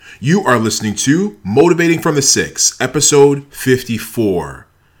You are listening to Motivating from the Six, episode 54.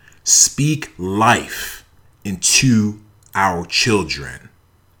 Speak life into our children.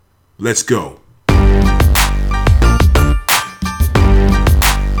 Let's go. And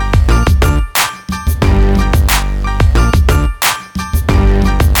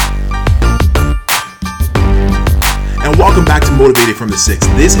welcome back to Motivated from the Six.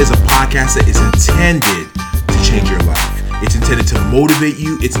 This is a podcast that is intended to change your life. It's intended to motivate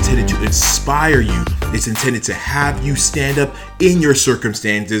you. It's intended to inspire you. It's intended to have you stand up in your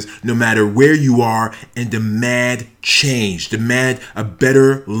circumstances, no matter where you are, and demand change, demand a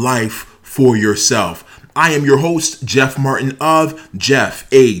better life for yourself. I am your host, Jeff Martin of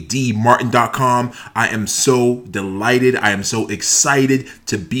JeffADMartin.com. I am so delighted. I am so excited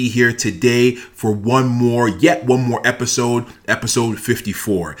to be here today for yet one more episode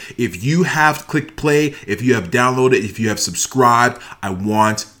 54. If you have clicked play, if you have downloaded, if you have subscribed, I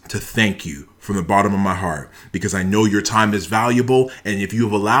want to thank you from the bottom of my heart, because I know your time is valuable. And if you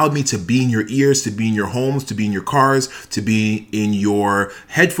have allowed me to be in your ears, to be in your homes, to be in your cars, to be in your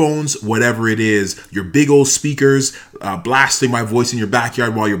headphones, whatever it is, your big old speakers, blasting my voice in your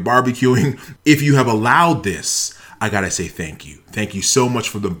backyard while you're barbecuing, if you have allowed this, I gotta say thank you. Thank you so much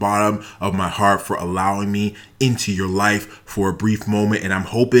from the bottom of my heart for allowing me into your life for a brief moment. And I'm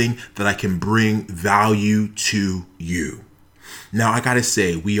hoping that I can bring value to you. Now, I gotta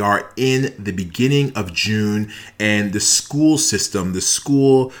say, we are in the beginning of June, and the school system, the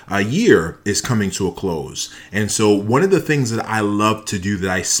school year is coming to a close. And so one of the things that I love to do, that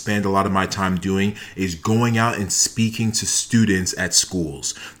I spend a lot of my time doing, is going out and speaking to students at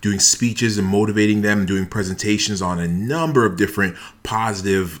schools, doing speeches and motivating them, doing presentations on a number of different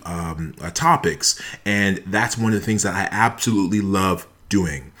positive topics. And that's one of the things that I absolutely love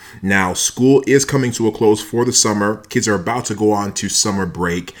doing. Now, school is coming to a close for the summer. Kids are about to go on to summer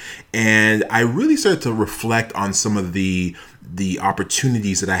break. And I really started to reflect on some of the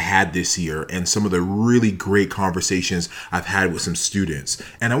opportunities that I had this year and some of the really great conversations I've had with some students.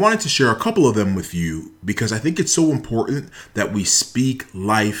 And I wanted to share a couple of them with you because I think it's so important that we speak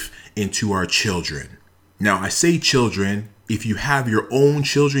life into our children. Now, I say children. If you have your own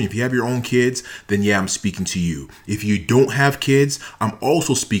children, if you have your own kids, then yeah, I'm speaking to you. If you don't have kids, I'm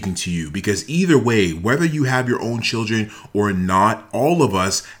also speaking to you, because either way, whether you have your own children or not, all of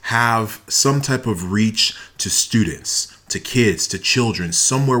us have some type of reach to students, to kids, to children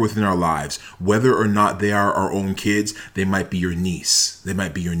somewhere within our lives. Whether or not they are our own kids, they might be your niece, they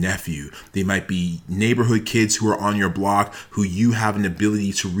might be your nephew, they might be neighborhood kids who are on your block who you have an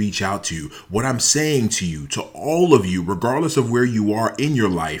ability to reach out to. What I'm saying to you, to all of you, regardless of where you are in your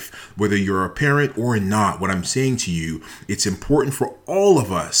life, whether you're a parent or not, what I'm saying to you, it's important for all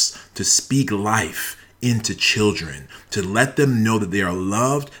of us to speak life into children, to let them know that they are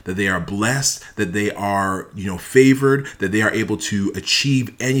loved, that they are blessed, that they are, favored, that they are able to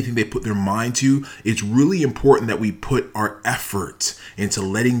achieve anything they put their mind to. It's really important that we put our effort into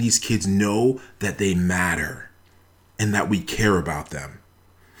letting these kids know that they matter and that we care about them.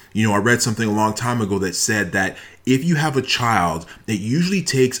 I read something a long time ago that said that if you have a child, it usually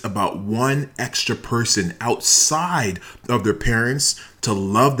takes about one extra person outside of their parents to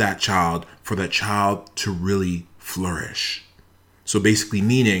love that child for that child to really flourish. So basically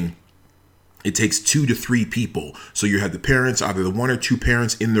meaning it takes 2 to 3 people. So you have the parents, either the 1 or 2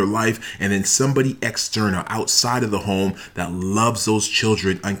 parents in their life, and then somebody external outside of the home that loves those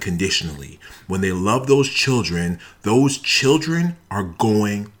children unconditionally. When they love those children are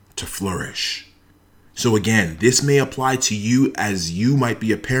going to flourish. So again, this may apply to you as you might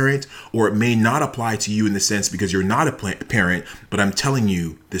be a parent, or it may not apply to you in the sense because you're not a parent, but I'm telling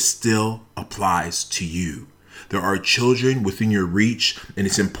you, this still applies to you. There are children within your reach, and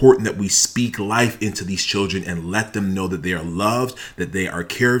it's important that we speak life into these children and let them know that they are loved, that they are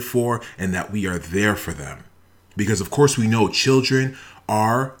cared for, and that we are there for them. Because of course we know children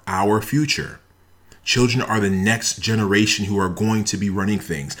are our future. Children are the next generation who are going to be running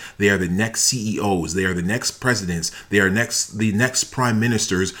things. They are the next CEOs. They are the next presidents. They are the next prime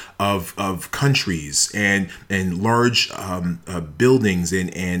ministers of countries and large buildings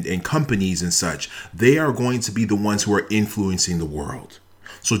and companies and such. They are going to be the ones who are influencing the world.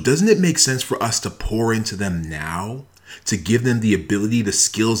 So doesn't it make sense for us to pour into them now, to give them the ability, the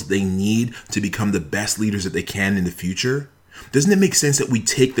skills that they need to become the best leaders that they can in the future? Doesn't it make sense that we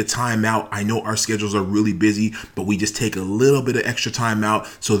take the time out? I know our schedules are really busy, but we just take a little bit of extra time out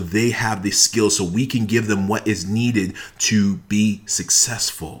so they have the skills, so we can give them what is needed to be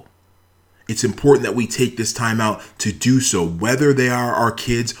successful. It's important that we take this time out to do so, whether they are our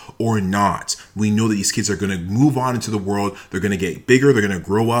kids or not. We know that these kids are going to move on into the world. They're going to get bigger. They're going to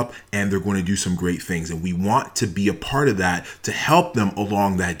grow up, and they're going to do some great things. And we want to be a part of that to help them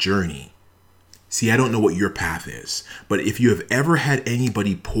along that journey. See, I don't know what your path is, but if you have ever had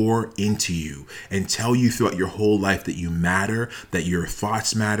anybody pour into you and tell you throughout your whole life that you matter, that your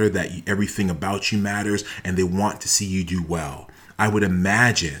thoughts matter, that everything about you matters, and they want to see you do well, I would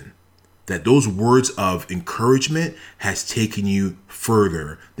imagine that those words of encouragement has taken you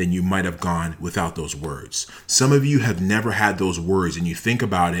further than you might have gone without those words. Some of you have never had those words, and you think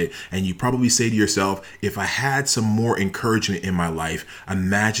about it and you probably say to yourself, if I had some more encouragement in my life,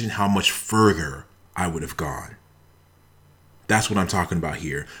 imagine how much further I would have gone. That's what I'm talking about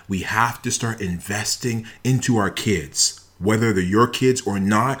here. We have to start investing into our kids. Whether they're your kids or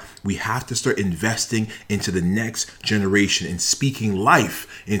not, we have to start investing into the next generation and speaking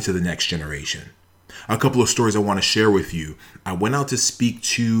life into the next generation. A couple of stories I want to share with you. I went out to speak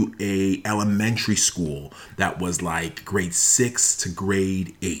to a elementary school that was like grade 6 to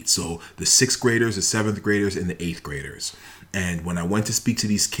grade 8. So the 6th graders, the 7th graders, and the 8th graders. And when I went to speak to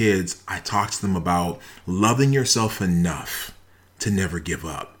these kids, I talked to them about loving yourself enough to never give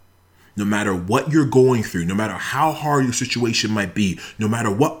up. No matter what you're going through, no matter how hard your situation might be, no matter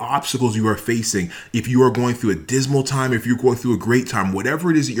what obstacles you are facing, if you are going through a dismal time, if you're going through a great time,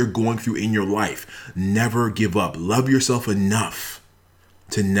 whatever it is that you're going through in your life, never give up. Love yourself enough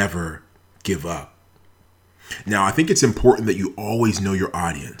to never give up. Now, I think it's important that you always know your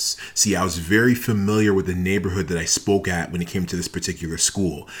audience. See, I was very familiar with the neighborhood that I spoke at when it came to this particular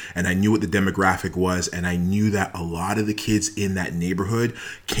school, and I knew what the demographic was, and I knew that a lot of the kids in that neighborhood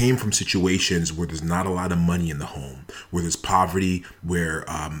came from situations where there's not a lot of money in the home, where there's poverty, where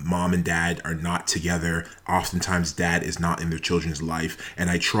mom and dad are not together. Oftentimes, dad is not in their children's life, and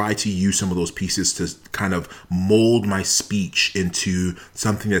I try to use some of those pieces to kind of mold my speech into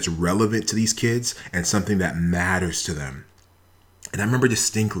something that's relevant to these kids and something that matters to them. And I remember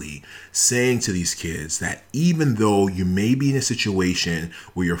distinctly saying to these kids that even though you may be in a situation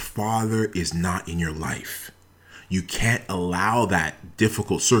where your father is not in your life, you can't allow that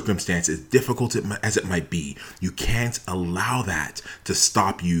difficult circumstance, as difficult as it might be, you can't allow that to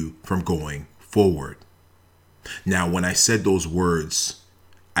stop you from going forward. Now, when I said those words,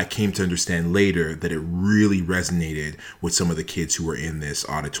 I came to understand later that it really resonated with some of the kids who were in this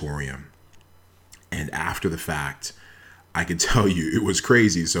auditorium. And after the fact, I can tell you it was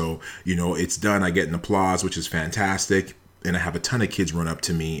crazy. So, it's done. I get an applause, which is fantastic. And I have a ton of kids run up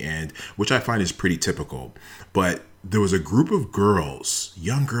to me, and which I find is pretty typical. But there was a group of girls,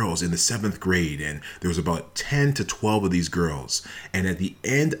 young girls in the 7th grade, and there was about 10 to 12 of these girls. And at the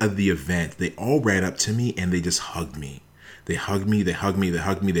end of the event, they all ran up to me and they just hugged me. They hugged me, they hugged me, they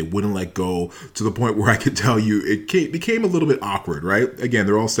hugged me. They wouldn't let go, to the point where I could tell you it became a little bit awkward, right? Again,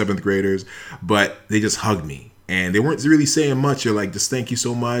 they're all 7th graders, but they just hugged me. And they weren't really saying much. They're like, just thank you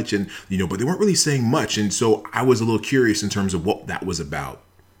so much. And, but they weren't really saying much. And so I was a little curious in terms of what that was about.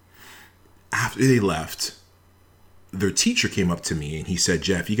 After they left, their teacher came up to me and he said,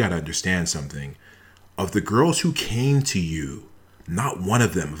 Jeff, you got to understand something. Of the girls who came to you, not one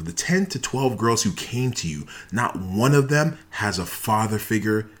of them, of the 10 to 12 girls who came to you, not one of them has a father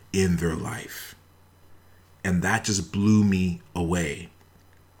figure in their life. And that just blew me away.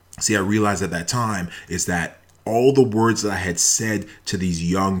 See, I realized at that time is that all the words that I had said to these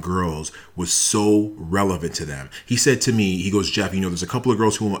young girls was so relevant to them. He said to me, he goes, Jeff, there's a couple of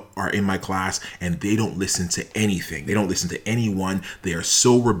girls who are in my class and they don't listen to anything. They don't listen to anyone. They are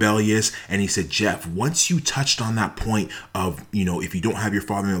so rebellious. And he said, Jeff, once you touched on that point of, if you don't have your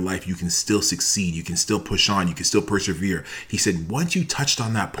father in your life, you can still succeed. You can still push on. You can still persevere. He said, once you touched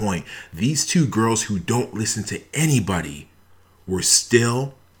on that point, these two girls who don't listen to anybody were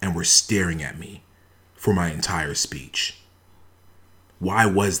still and were staring at me for my entire speech. Why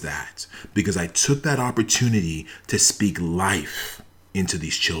was that? Because I took that opportunity to speak life into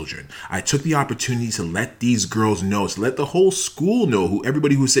these children. I took the opportunity to let these girls know, to let the whole school know,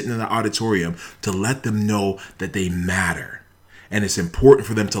 everybody who's sitting in the auditorium, to let them know that they matter. And it's important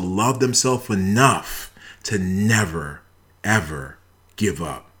for them to love themselves enough to never, ever give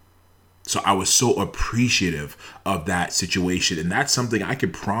up. So I was so appreciative of that situation. And that's something I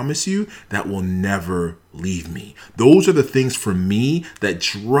can promise you that will never leave me. Those are the things for me that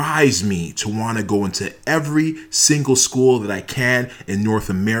drives me to want to go into every single school that I can in North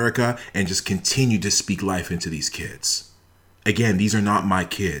America and just continue to speak life into these kids. Again, these are not my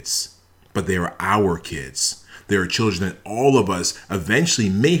kids, but they are our kids. There are children that all of us eventually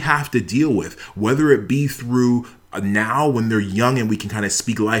may have to deal with, whether it be through now when they're young and we can kind of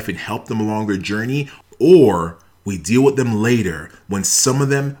speak life and help them along their journey, or we deal with them later when some of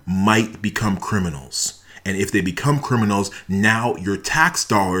them might become criminals. And if they become criminals, now your tax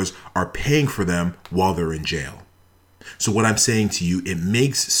dollars are paying for them while they're in jail. So what I'm saying to you, it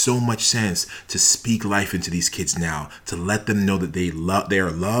makes so much sense to speak life into these kids now, to let them know that they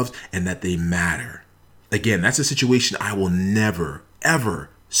are loved and that they matter. Again, that's a situation I will never, ever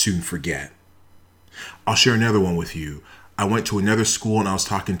soon forget. I'll share another one with you. I went to another school and I was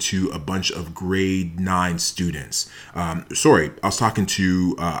talking to a bunch of grade 9 students. I was talking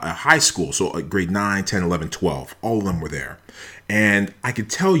to a high school, so grade 9, 10, 11, 12. All of them were there. And I could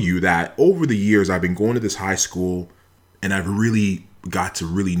tell you that over the years, I've been going to this high school and I've really got to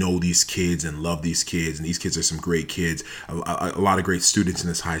really know these kids and love these kids. And these kids are some great kids, a lot of great students in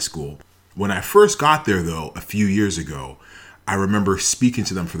this high school. When I first got there, though, a few years ago, I remember speaking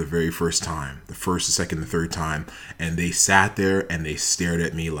to them for the very first time, the first, the second, the third time, and they sat there and they stared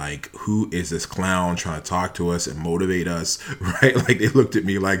at me like, who is this clown trying to talk to us and motivate us, right? Like they looked at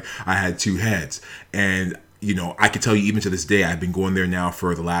me like I had two heads. And I can tell you even to this day, I've been going there now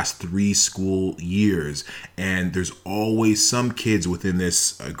for the last 3 school years, and there's always some kids within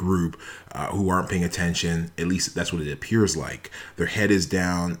this group who aren't paying attention. At least that's what it appears like. Their head is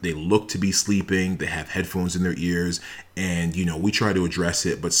down. They look to be sleeping. They have headphones in their ears, and we try to address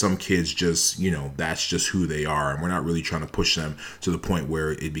it, but some kids just, that's just who they are, and we're not really trying to push them to the point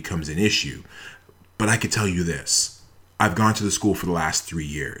where it becomes an issue. But I can tell you this. I've gone to the school for the last 3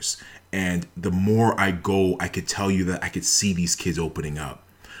 years. And the more I go, I could tell you that I could see these kids opening up.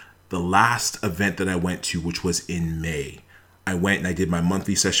 The last event that I went to, which was in May, I went and I did my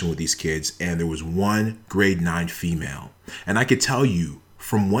monthly session with these kids, and there was one grade 9 female. And I could tell you,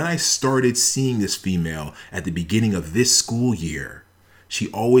 from when I started seeing this female at the beginning of this school year,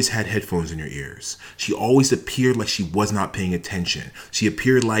 she always had headphones in her ears. She always appeared like she was not paying attention. She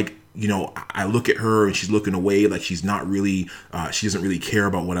appeared like, I look at her and she's looking away like she's not really, she doesn't really care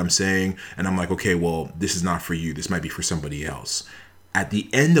about what I'm saying. And I'm like, okay, well, this is not for you. This might be for somebody else. At the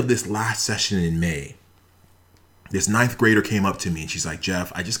end of this last session in May, this 9th grader came up to me and she's like,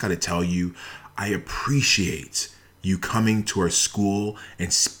 Jeff, I just got to tell you, I appreciate you coming to our school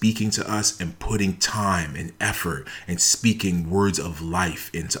and speaking to us and putting time and effort and speaking words of life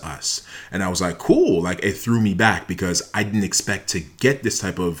into us. And I was like, cool. Like it threw me back because I didn't expect to get this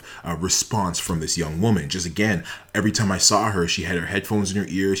type of response from this young woman. Just again, every time I saw her, she had her headphones in her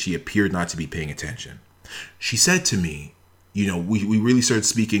ears. She appeared not to be paying attention. She said to me, we really started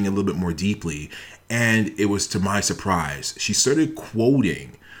speaking a little bit more deeply. And it was to my surprise, she started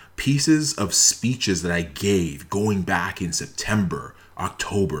quoting pieces of speeches that I gave going back in September,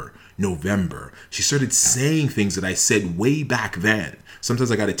 October, November. She started saying things that I said way back then.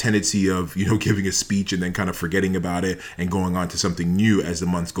 Sometimes I got a tendency of, giving a speech and then kind of forgetting about it and going on to something new as the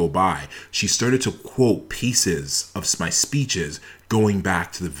months go by. She started to quote pieces of my speeches going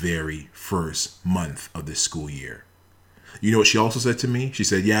back to the very first month of this school year. You know what she also said to me? She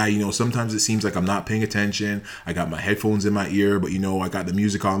said, yeah, sometimes it seems like I'm not paying attention. I got my headphones in my ear, but I got the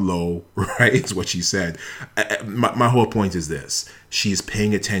music on low, right? It's what she said. My whole point is this. She's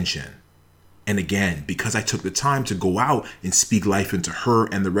paying attention. And again, because I took the time to go out and speak life into her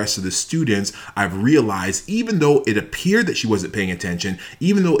and the rest of the students, I've realized even though it appeared that she wasn't paying attention,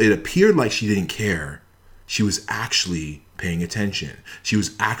 even though it appeared like she didn't care, she was actually paying attention. She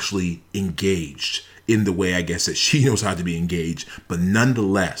was actually engaged in the way, I guess, that she knows how to be engaged, but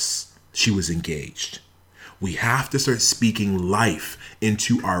nonetheless, she was engaged. We have to start speaking life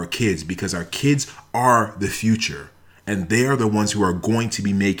into our kids because our kids are the future, and they are the ones who are going to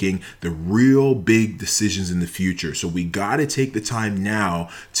be making the real big decisions in the future. So we got to take the time now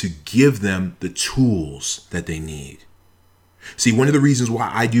to give them the tools that they need. See, one of the reasons why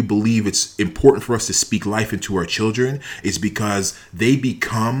I do believe it's important for us to speak life into our children is because they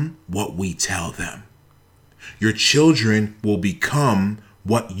become what we tell them. Your children will become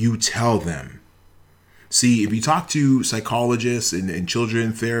what you tell them. See, if you talk to psychologists and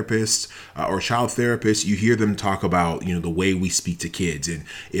children therapists or child therapists, you hear them talk about, the way we speak to kids. And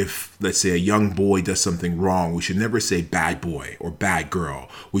if, let's say, a young boy does something wrong, we should never say bad boy or bad girl.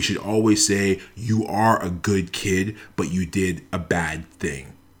 We should always say, you are a good kid, but you did a bad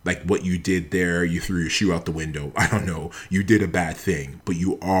thing. Like what you did there, you threw your shoe out the window. I don't know. You did a bad thing, but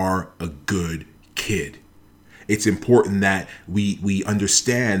you are a good kid. It's important that we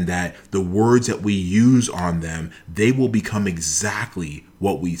understand that the words that we use on them, they will become exactly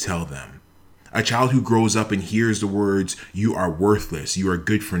what we tell them. A child who grows up and hears the words, you are worthless, you are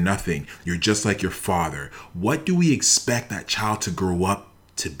good for nothing, you're just like your father. What do we expect that child to grow up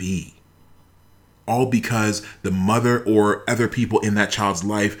to be? All because the mother or other people in that child's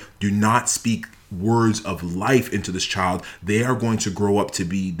life do not speak words of life into this child. They are going to grow up to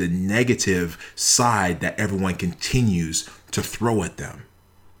be the negative side that everyone continues to throw at them.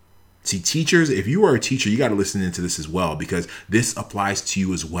 See, teachers, if you are a teacher, you got to listen into this as well, because this applies to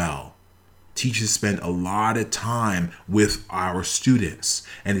you as well. Teachers spend a lot of time with our students,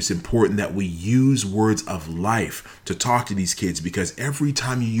 and it's important that we use words of life to talk to these kids, because every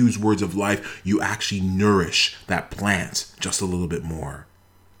time you use words of life, you actually nourish that plant just a little bit more.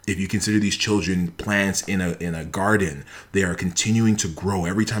 If you consider these children plants in a garden, they are continuing to grow.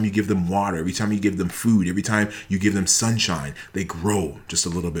 Every time you give them water, every time you give them food, every time you give them sunshine, they grow just a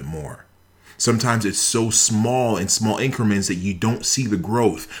little bit more. Sometimes it's so small in small increments that you don't see the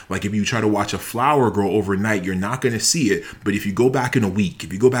growth. Like if you try to watch a flower grow overnight, you're not going to see it. But if you go back in a week,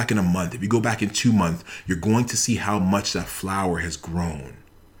 if you go back in a month, if you go back in 2 months, you're going to see how much that flower has grown.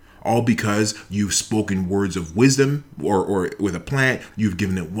 All because you've spoken words of wisdom, or with a plant, you've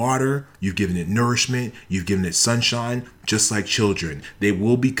given it water, you've given it nourishment, you've given it sunshine. Just like children, they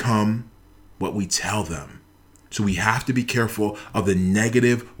will become what we tell them. So we have to be careful of the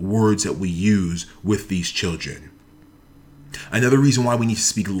negative words that we use with these children. Another reason why we need to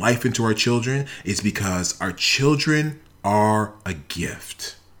speak life into our children is because our children are a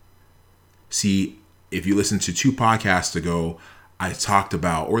gift. See, if you listen to 2 podcasts ago, I talked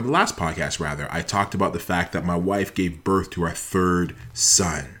about, or the last podcast rather, I talked about the fact that my wife gave birth to our 3rd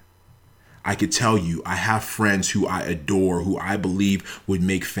son. I could tell you, I have friends who I adore, who I believe would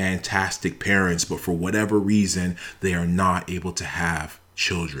make fantastic parents, but for whatever reason, they are not able to have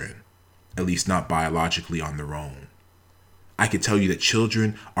children, at least not biologically on their own. I could tell you that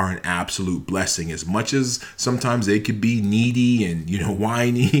children are an absolute blessing, as much as sometimes they could be needy and,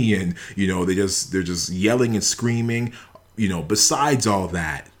 whiny and, they're just yelling and screaming. Besides all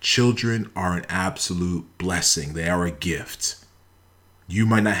that, children are an absolute blessing. They are a gift. You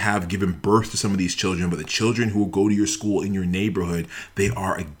might not have given birth to some of these children, but the children who will go to your school in your neighborhood, they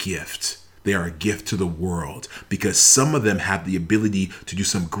are a gift. They are a gift to the world, because some of them have the ability to do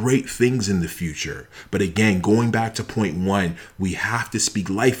some great things in the future. But again, going back to point 1, we have to speak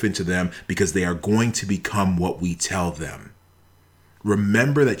life into them, because they are going to become what we tell them.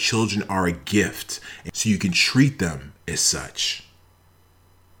 Remember that children are a gift, so you can treat them as such.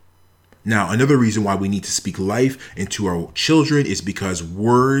 Now, another reason why we need to speak life into our children is because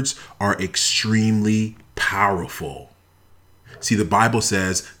words are extremely powerful. See, the Bible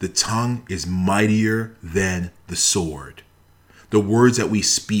says the tongue is mightier than the sword. The words that we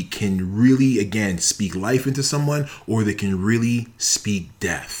speak can really, again, speak life into someone, or they can really speak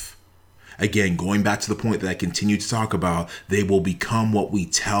death. Again, going back to the point that I continue to talk about, they will become what we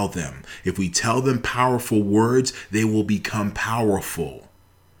tell them. If we tell them powerful words, they will become powerful.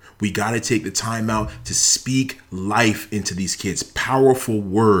 We got to take the time out to speak life into these kids, powerful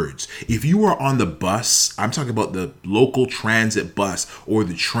words. If you are on the bus, I'm talking about the local transit bus or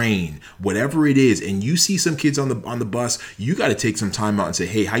the train, whatever it is, and you see some kids on the bus, you got to take some time out and say,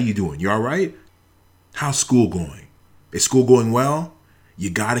 "Hey, how you doing? You all right? How's school going? Is school going well?" You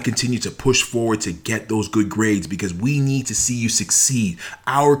got to continue to push forward to get those good grades, because we need to see you succeed.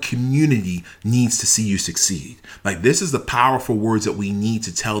 Our community needs to see you succeed. Like, this is the powerful words that we need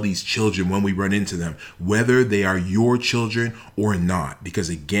to tell these children when we run into them, whether they are your children or not. Because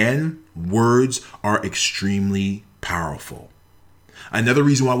again, words are extremely powerful. Another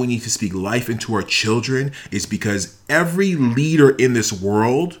reason why we need to speak life into our children is because every leader in this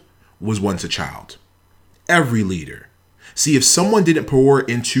world was once a child. Every leader. See, if someone didn't pour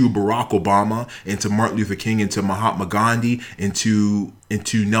into Barack Obama, into Martin Luther King, into Mahatma Gandhi, into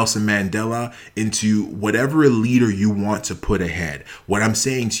Nelson Mandela, into whatever leader you want to put ahead, what I'm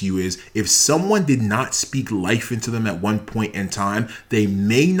saying to you is, if someone did not speak life into them at one point in time, they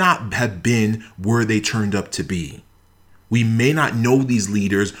may not have been where they turned up to be. We may not know these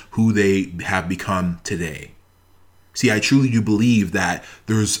leaders who they have become today. See, I truly do believe that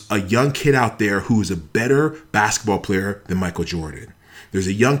there's a young kid out there who is a better basketball player than Michael Jordan. There's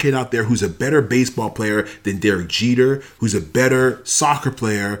a young kid out there who's a better baseball player than Derek Jeter, who's a better soccer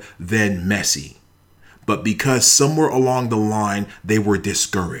player than Messi. But because somewhere along the line, they were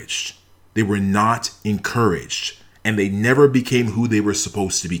discouraged, they were not encouraged, and they never became who they were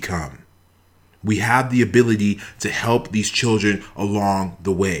supposed to become. We have the ability to help these children along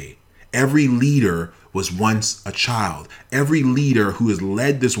the way. Every leader was once a child. Every leader who has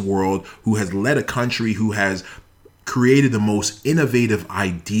led this world, who has led a country, who has created the most innovative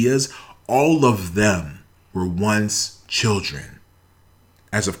ideas, all of them were once children.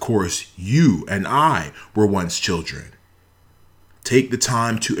 As of course, you and I were once children. Take the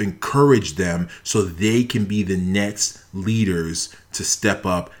time to encourage them so they can be the next leaders to step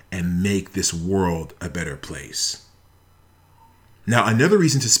up and make this world a better place. Now, another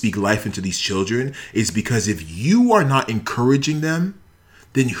reason to speak life into these children is because if you are not encouraging them,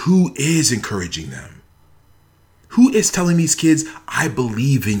 then who is encouraging them? Who is telling these kids, I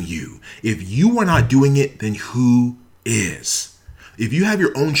believe in you? If you are not doing it, then who is? If you have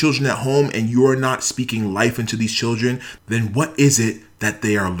your own children at home and you are not speaking life into these children, then what is it that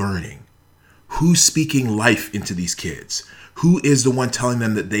they are learning? Who's speaking life into these kids? Who is the one telling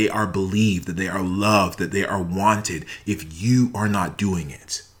them that they are believed, that they are loved, that they are wanted if you are not doing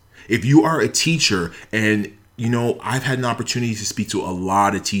it? If you are a teacher and I've had an opportunity to speak to a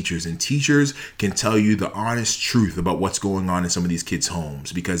lot of teachers, and teachers can tell you the honest truth about what's going on in some of these kids'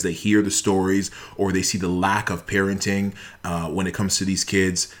 homes because they hear the stories or they see the lack of parenting when it comes to these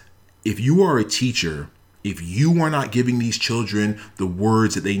kids. If you are a teacher, if you are not giving these children the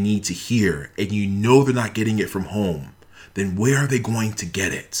words that they need to hear and you know they're not getting it from home, then where are they going to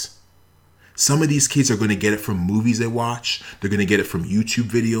get it? Some of these kids are going to get it from movies they watch. They're going to get it from YouTube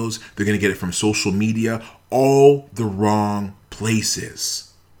videos. They're going to get it from social media. All the wrong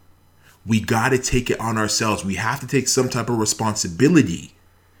places. We got to take it on ourselves. We have to take some type of responsibility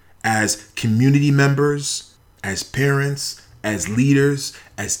as community members, as parents, as leaders,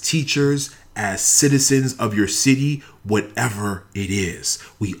 as teachers, as citizens of your city, whatever it is.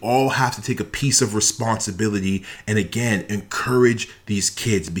 We all have to take a piece of responsibility and again, encourage these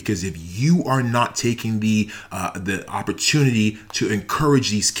kids, because if you are not taking the opportunity to encourage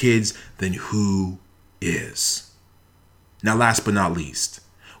these kids, then who is? Now, last but not least,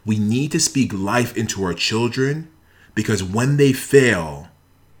 we need to speak life into our children because when they fail,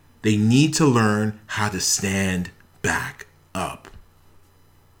 they need to learn how to stand back up.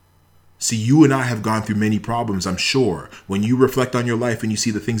 See, you and I have gone through many problems, I'm sure. When you reflect on your life and you see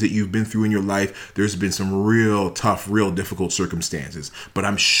the things that you've been through in your life, there's been some real tough, real difficult circumstances. But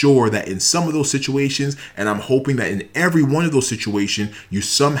I'm sure that in some of those situations, and I'm hoping that in every one of those situations, you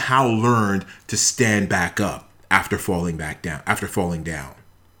somehow learned to stand back up after falling down.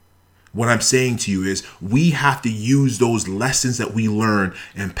 What I'm saying to you is we have to use those lessons that we learn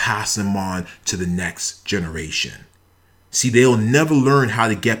and pass them on to the next generation. See, they'll never learn how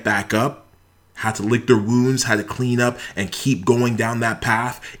to get back up, how to lick their wounds, how to clean up and keep going down that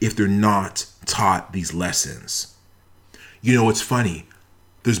path if they're not taught these lessons. It's funny.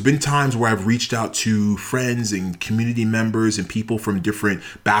 There's been times where I've reached out to friends and community members and people from different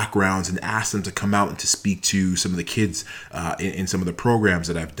backgrounds and asked them to come out and to speak to some of the kids in some of the programs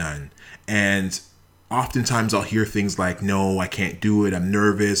that I've done. And oftentimes I'll hear things like, no, I can't do it. I'm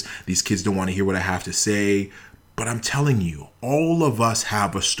nervous. These kids don't want to hear what I have to say. But I'm telling you, all of us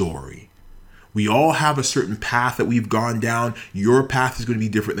have a story. We all have a certain path that we've gone down. Your path is going to be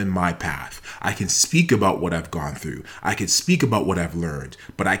different than my path. I can speak about what I've gone through. I can speak about what I've learned,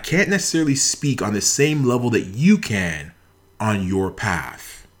 but I can't necessarily speak on the same level that you can on your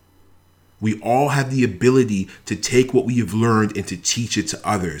path. We all have the ability to take what we have learned and to teach it to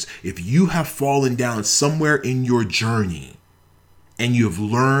others. If you have fallen down somewhere in your journey and you have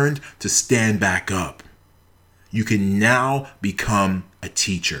learned to stand back up, you can now become a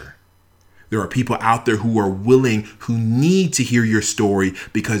teacher. There are people out there who are willing, who need to hear your story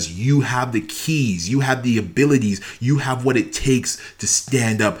because you have the keys, you have the abilities, you have what it takes to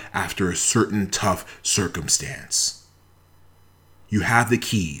stand up after a certain tough circumstance. You have the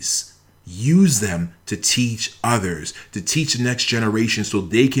keys. Use them to teach others, to teach the next generation so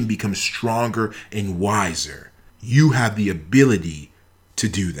they can become stronger and wiser. You have the ability to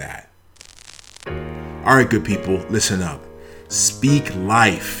do that. All right, good people, listen up. Speak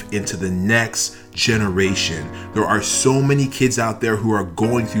life into the next generation. There are so many kids out there who are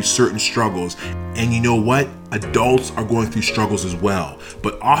going through certain struggles. And you know what? Adults are going through struggles as well.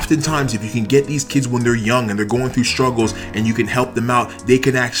 But oftentimes, if you can get these kids when they're young and they're going through struggles and you can help them out, they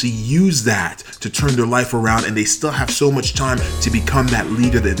can actually use that to turn their life around, and they still have so much time to become that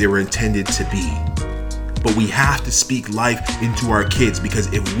leader that they were intended to be. But we have to speak life into our kids,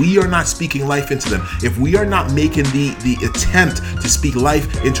 because if we are not speaking life into them, if we are not making the attempt to speak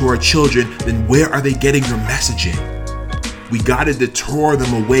life into our children, then where are they getting their messaging? We got to deter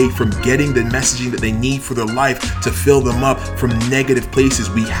them away from getting the messaging that they need for their life to fill them up from negative places.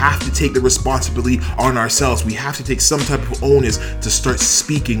 We have to take the responsibility on ourselves. We have to take some type of onus to start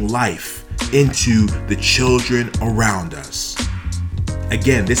speaking life into the children around us.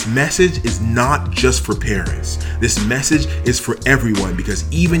 Again, this message is not just for parents. This message is for everyone,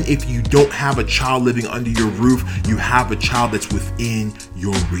 because even if you don't have a child living under your roof, you have a child that's within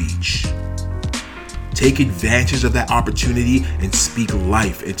your reach. Take advantage of that opportunity and speak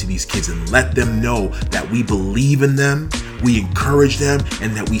life into these kids and let them know that we believe in them, we encourage them,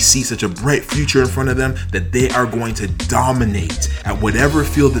 and that we see such a bright future in front of them that they are going to dominate at whatever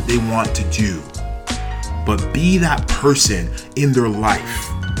field that they want to do. But be that person in their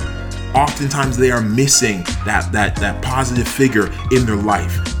life. Oftentimes they are missing that positive figure in their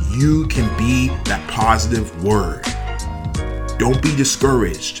life. You can be that positive word. Don't be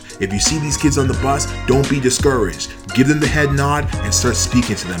discouraged. If you see these kids on the bus, don't be discouraged. Give them the head nod and start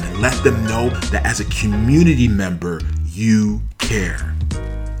speaking to them and let them know that as a community member, you care.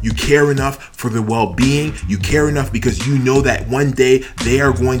 You care enough for their well-being. You care enough because you know that one day they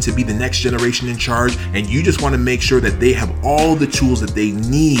are going to be the next generation in charge, and you just want to make sure that they have all the tools that they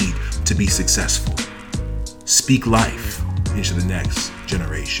need to be successful. Speak life into the next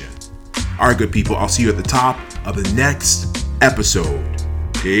generation. All right, good people, I'll see you at the top of the next episode.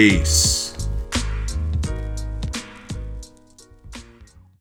 Peace.